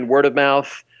and word of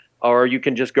mouth, or you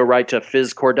can just go right to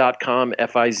fizzcorp.com,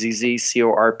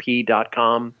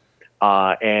 fizzcorp.com.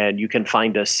 And you can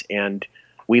find us, and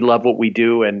we love what we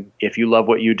do. And if you love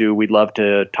what you do, we'd love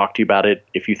to talk to you about it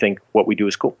if you think what we do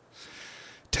is cool.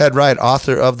 Ted Wright,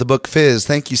 author of the book Fizz,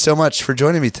 thank you so much for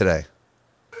joining me today.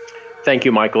 Thank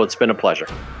you, Michael. It's been a pleasure.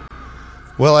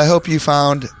 Well, I hope you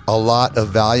found a lot of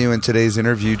value in today's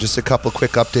interview. Just a couple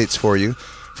quick updates for you.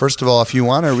 First of all, if you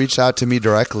want to reach out to me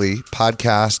directly,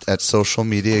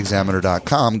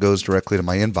 podcast@socialmediaexaminer.com goes directly to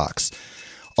my inbox.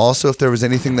 Also, if there was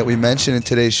anything that we mentioned in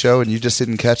today's show and you just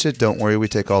didn't catch it, don't worry, we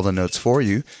take all the notes for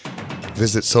you.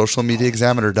 Visit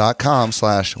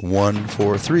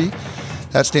socialmediaexaminer.com/143.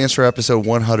 That stands for episode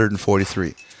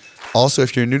 143. Also,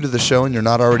 if you're new to the show and you're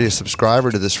not already a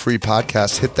subscriber to this free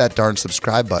podcast, hit that darn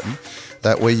subscribe button.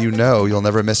 That way you'll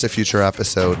never miss a future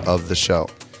episode of the show.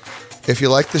 If you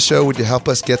like the show, would you help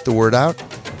us get the word out?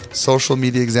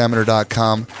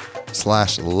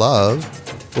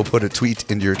 socialmediaexaminer.com/love. We'll put a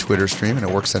tweet into your Twitter stream, and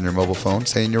it works on your mobile phone,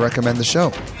 saying you recommend the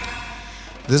show.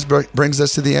 This brings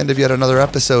us to the end of yet another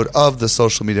episode of the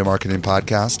Social Media Marketing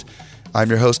Podcast. I'm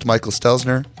your host, Michael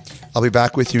Stelzner. I'll be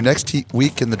back with you next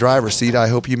week in the driver's seat. I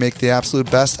hope you make the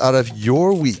absolute best out of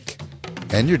your week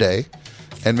and your day,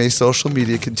 and may social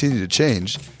media continue to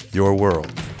change your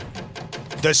world.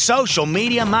 The Social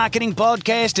Media Marketing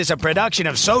Podcast is a production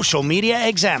of Social Media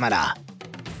Examiner.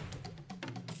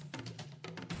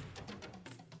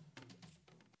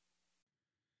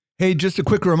 Hey, just a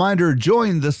quick reminder,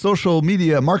 join the Social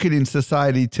Media Marketing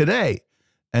Society today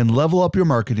and level up your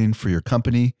marketing for your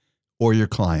company or your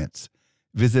clients.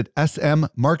 Visit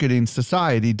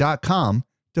smmarketingsociety.com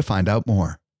to find out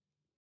more.